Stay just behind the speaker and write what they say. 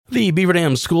The Beaver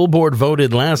Dam School Board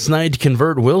voted last night to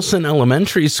convert Wilson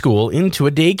Elementary School into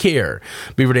a daycare.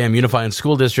 Beaver Dam Unified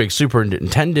School District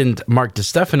Superintendent Mark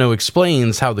DeStefano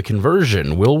explains how the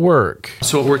conversion will work.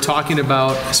 So what we're talking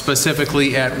about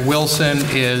specifically at Wilson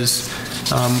is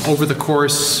over the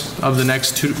course of the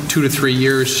next two to 3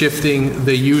 years, shifting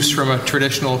the use from a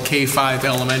traditional K-5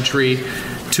 elementary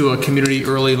to a community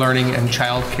early learning and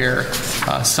child care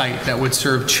site that would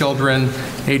serve children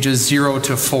ages 0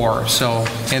 to 4, so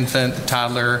infant,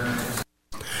 toddler.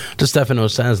 DeStefano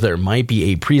says there might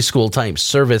be a preschool-type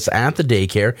service at the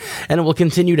daycare, and it will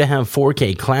continue to have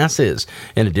 4K classes.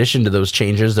 In addition to those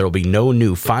changes, there will be no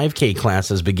new 5K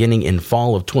classes beginning in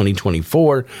fall of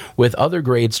 2024, with other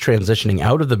grades transitioning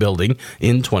out of the building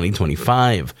in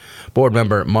 2025. Board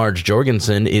member Marge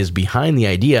Jorgensen is behind the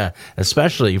idea,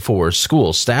 especially for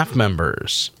school staff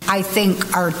members. I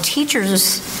think our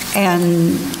teachers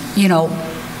and,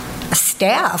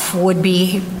 staff would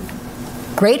be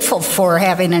grateful for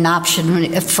having an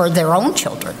option for their own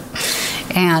children.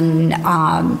 And,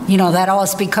 that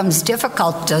always becomes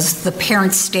difficult. Does the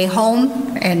parents stay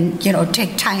home and,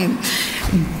 take time,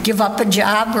 give up a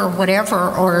job or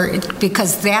whatever,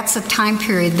 because that's a time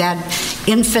period, that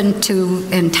infant to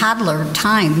and toddler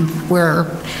time, where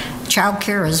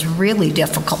childcare is really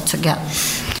difficult to get.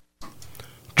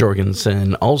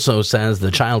 Jorgensen also says the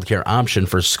childcare option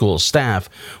for school staff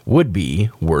would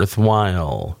be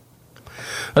worthwhile.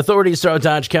 Authorities throughout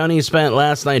Dodge County spent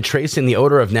last night tracing the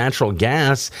odor of natural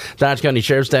gas. Dodge County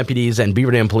Sheriff's deputies and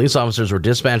Beaver Dam police officers were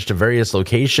dispatched to various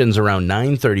locations around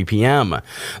 9:30 p.m.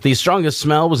 The strongest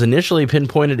smell was initially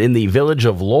pinpointed in the village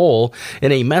of Lowell.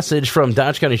 In a message from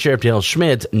Dodge County Sheriff Dale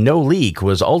Schmidt, no leak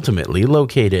was ultimately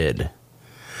located.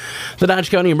 The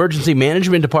Dodge County Emergency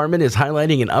Management Department is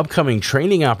highlighting an upcoming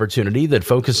training opportunity that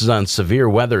focuses on severe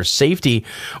weather safety.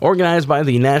 Organized by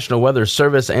the National Weather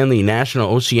Service and the National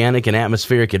Oceanic and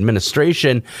Atmospheric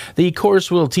Administration, the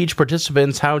course will teach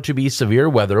participants how to be severe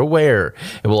weather aware.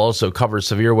 It will also cover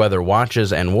severe weather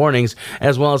watches and warnings,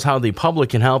 as well as how the public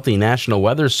can help the National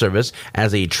Weather Service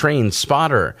as a trained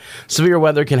spotter. Severe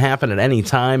weather can happen at any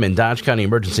time, and Dodge County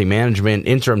Emergency Management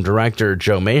Interim Director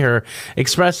Joe Maher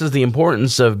expresses the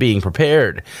importance of being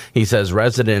prepared. He says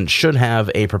residents should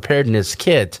have a preparedness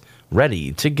kit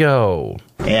ready to go.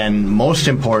 And most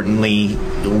importantly,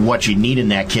 what you need in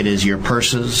that kit is your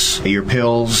purses, your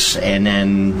pills, and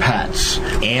then pets,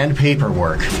 and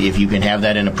paperwork. If you can have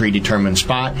that in a predetermined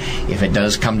spot, if it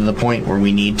does come to the point where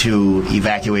we need to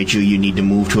evacuate you, you need to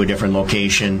move to a different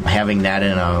location, having that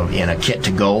in a kit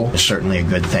to go is certainly a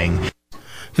good thing.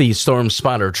 The Storm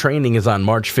Spotter training is on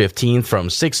March 15th from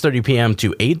 6:30 p.m.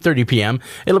 to 8:30 p.m.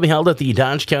 It'll be held at the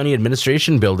Dodge County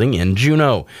Administration Building in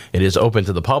Juneau. It is open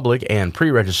to the public, and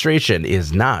pre-registration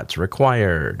is not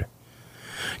required.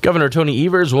 Governor Tony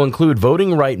Evers will include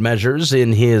voting right measures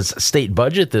in his state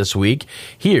budget this week.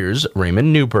 Here's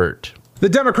Raymond Newport. The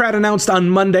Democrat announced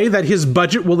on Monday that his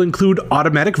budget will include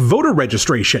automatic voter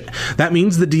registration. That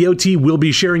means the DOT will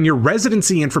be sharing your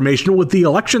residency information with the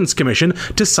Elections Commission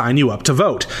to sign you up to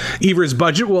vote. Evers'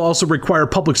 budget will also require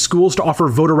public schools to offer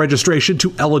voter registration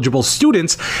to eligible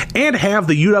students and have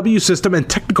the UW system and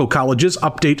technical colleges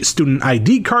update student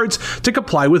ID cards to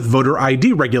comply with voter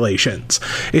ID regulations.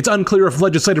 It's unclear if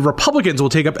legislative Republicans will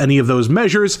take up any of those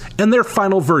measures in their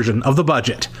final version of the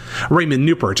budget. Raymond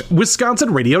Newport,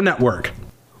 Wisconsin Radio Network.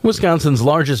 Wisconsin's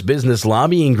largest business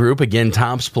lobbying group again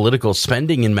tops political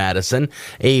spending in Madison.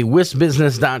 A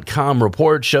WisBusiness.com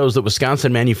report shows that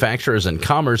Wisconsin Manufacturers and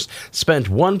Commerce spent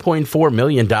 $1.4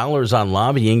 million on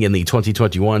lobbying in the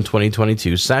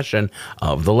 2021-2022 session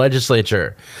of the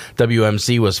legislature.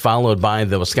 WMC was followed by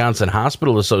the Wisconsin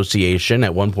Hospital Association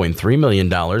at $1.3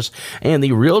 million and the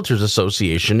Realtors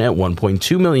Association at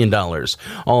 $1.2 million.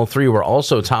 All three were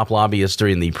also top lobbyists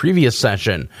during the previous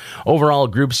session. Overall,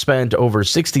 groups spent over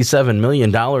 $67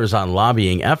 million on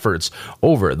lobbying efforts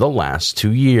over the last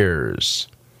 2 years.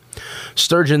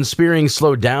 Sturgeon spearing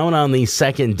slowed down on the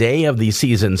second day of the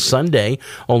season Sunday.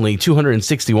 Only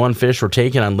 261 fish were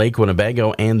taken on Lake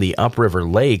Winnebago and the upriver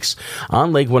lakes.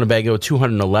 On Lake Winnebago,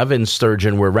 211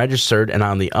 sturgeon were registered, and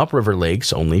on the upriver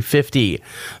lakes, only 50.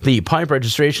 The pipe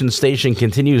registration station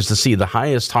continues to see the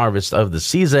highest harvest of the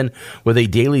season with a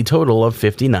daily total of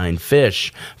 59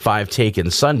 fish. 5 taken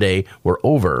Sunday were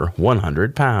over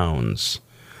 100 pounds.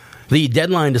 The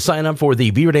deadline to sign up for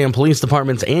the Beaver Dam Police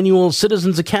Department's annual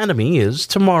Citizens Academy is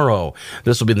tomorrow.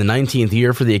 This will be the 19th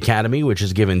year for the Academy, which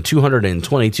has given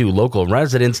 222 local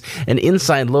residents an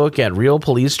inside look at real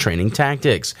police training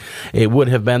tactics. It would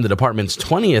have been the department's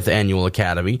 20th annual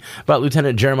academy, but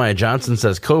Lieutenant Jeremiah Johnson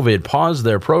says COVID paused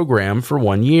their program for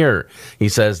 1 year. He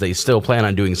says they still plan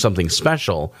on doing something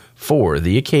special for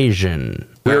the occasion.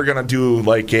 We're going to do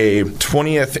like a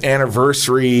 20th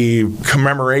anniversary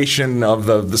commemoration of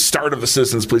the start of the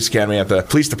Citizens Police Academy at the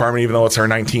police department, even though it's our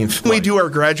 19th. When we do our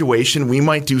graduation, we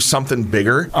might do something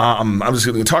bigger. I was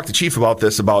going to talk to Chief about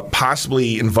this, about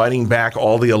possibly inviting back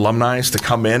all the alumni to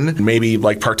come in and maybe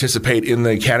like participate in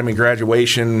the academy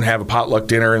graduation, have a potluck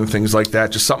dinner and things like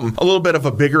that. Just something, a little bit of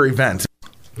a bigger event.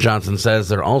 Johnson says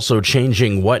they're also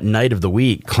changing what night of the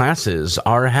week classes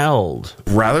are held.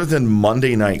 Rather than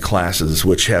Monday night classes,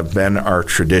 which have been our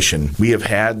tradition, we have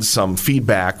had some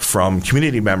feedback from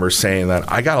community members saying that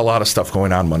I got a lot of stuff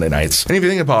going on Monday nights. And if you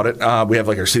think about it, we have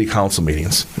like our city council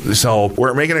meetings. So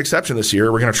we're making an exception this year.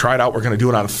 We're going to try it out. We're going to do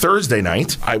it on Thursday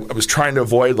night. I was trying to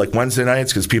avoid like Wednesday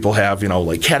nights because people have,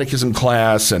 like catechism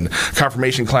class and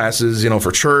confirmation classes,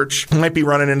 for church. Might be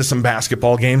running into some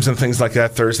basketball games and things like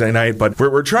that Thursday night, but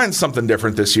we're trying something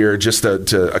different this year just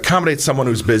to accommodate someone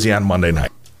who's busy on Monday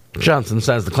night. Johnson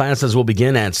says the classes will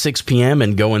begin at 6 p.m.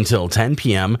 and go until 10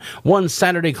 p.m. One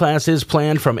Saturday class is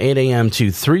planned from 8 a.m. to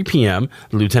 3 p.m.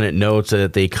 The lieutenant notes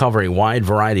that they cover a wide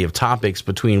variety of topics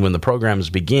between when the programs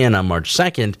begin on March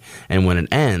 2nd and when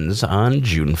it ends on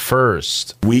June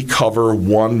 1st. We cover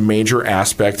one major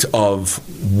aspect of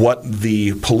what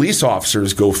the police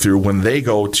officers go through when they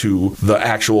go to the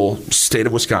actual State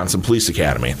of Wisconsin Police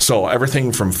Academy. So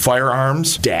everything from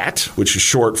firearms, DAT, which is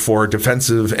short for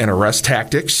Defensive and Arrest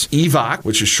Tactics, EVOC,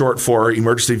 which is short for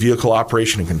Emergency Vehicle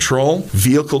Operation and Control,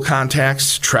 vehicle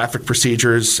contacts, traffic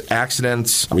procedures,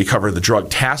 accidents. We cover the Drug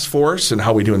Task Force and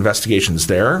how we do investigations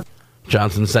there.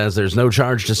 Johnson says there's no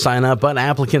charge to sign up, but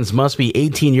applicants must be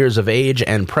 18 years of age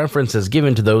and preference is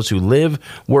given to those who live,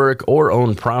 work, or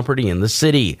own property in the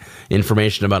city.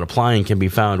 Information about applying can be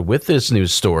found with this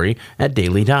news story at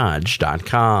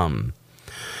dailydodge.com.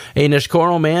 A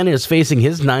Nishkoro man is facing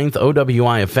his 9th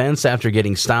OWI offense after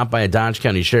getting stopped by a Dodge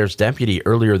County Sheriff's deputy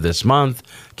earlier this month.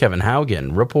 Kevin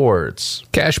Haugen reports.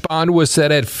 Cash bond was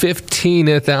set at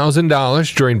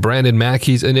 $15,000 during Brandon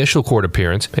Mackey's initial court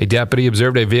appearance. A deputy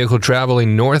observed a vehicle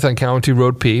traveling north on County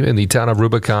Road P in the town of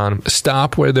Rubicon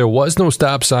stop where there was no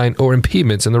stop sign or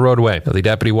impediments in the roadway. The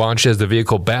deputy watched as the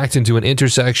vehicle backed into an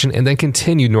intersection and then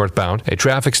continued northbound. A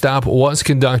traffic stop was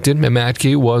conducted and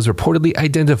Mackey was reportedly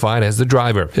identified as the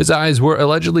driver. His eyes were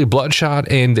allegedly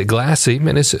bloodshot and glassy,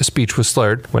 and his speech was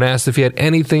slurred. When asked if he had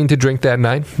anything to drink that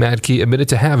night, Matkey admitted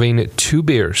to having 2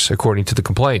 beers, according to the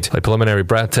complaint. A preliminary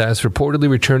breath test reportedly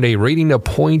returned a rating of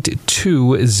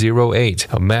 .208.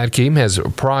 Matkey has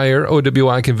prior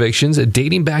OWI convictions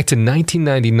dating back to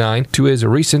 1999 to as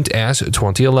recent as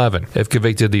 2011. If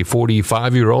convicted, the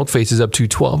 45-year-old faces up to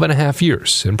 12 and a half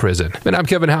years in prison. And I'm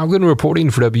Kevin Haugen reporting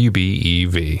for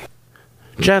WBEV.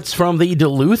 Jets from the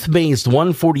Duluth-based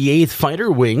 148th Fighter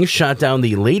Wing shot down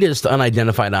the latest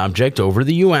unidentified object over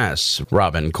the U.S.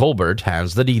 Robin Colbert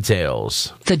has the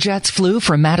details. The jets flew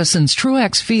from Madison's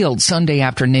Truex Field Sunday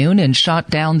afternoon and shot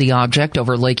down the object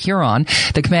over Lake Huron.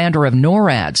 The commander of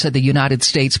NORAD said the United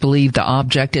States believed the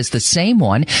object is the same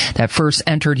one that first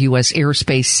entered U.S.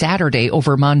 airspace Saturday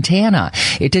over Montana.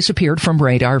 It disappeared from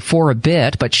radar for a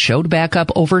bit, but showed back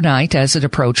up overnight as it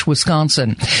approached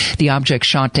Wisconsin. The object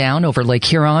shot down over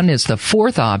Lake Huron is the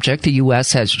 4th object the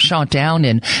U.S. has shot down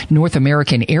in North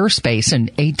American airspace in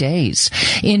 8 days.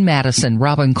 In Madison,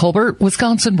 Robin Colbert,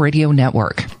 Wisconsin Radio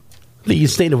Network. The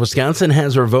state of Wisconsin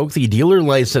has revoked the dealer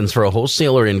license for a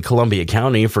wholesaler in Columbia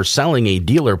County for selling a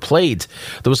dealer plate.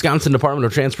 The Wisconsin Department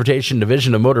of Transportation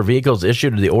Division of Motor Vehicles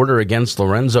issued the order against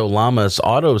Lorenzo Lamas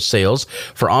Auto Sales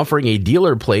for offering a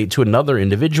dealer plate to another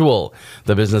individual.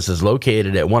 The business is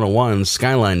located at 101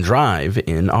 Skyline Drive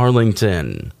in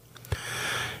Arlington.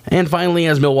 And finally,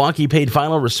 as Milwaukee paid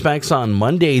final respects on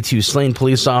Monday to slain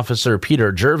police officer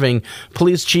Peter Jerving,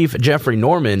 Police Chief Jeffrey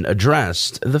Norman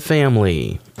addressed the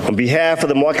family. On behalf of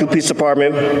the Milwaukee Police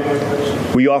Department,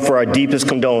 we offer our deepest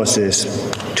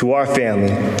condolences to our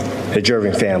family, the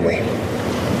Jerving family.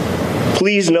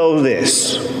 Please know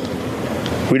this: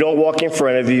 we don't walk in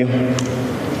front of you,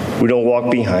 we don't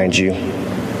walk behind you,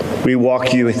 we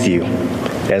walk you with you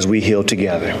as we heal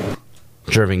together.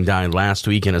 Jerving died last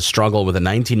week in a struggle with a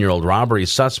 19-year-old robbery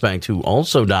suspect who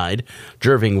also died.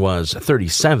 Jerving was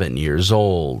 37 years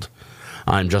old.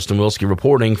 I'm Justin Wilski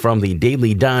reporting from the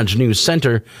Daily Dodge News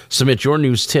Center. Submit your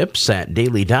news tips at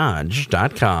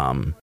dailydodge.com.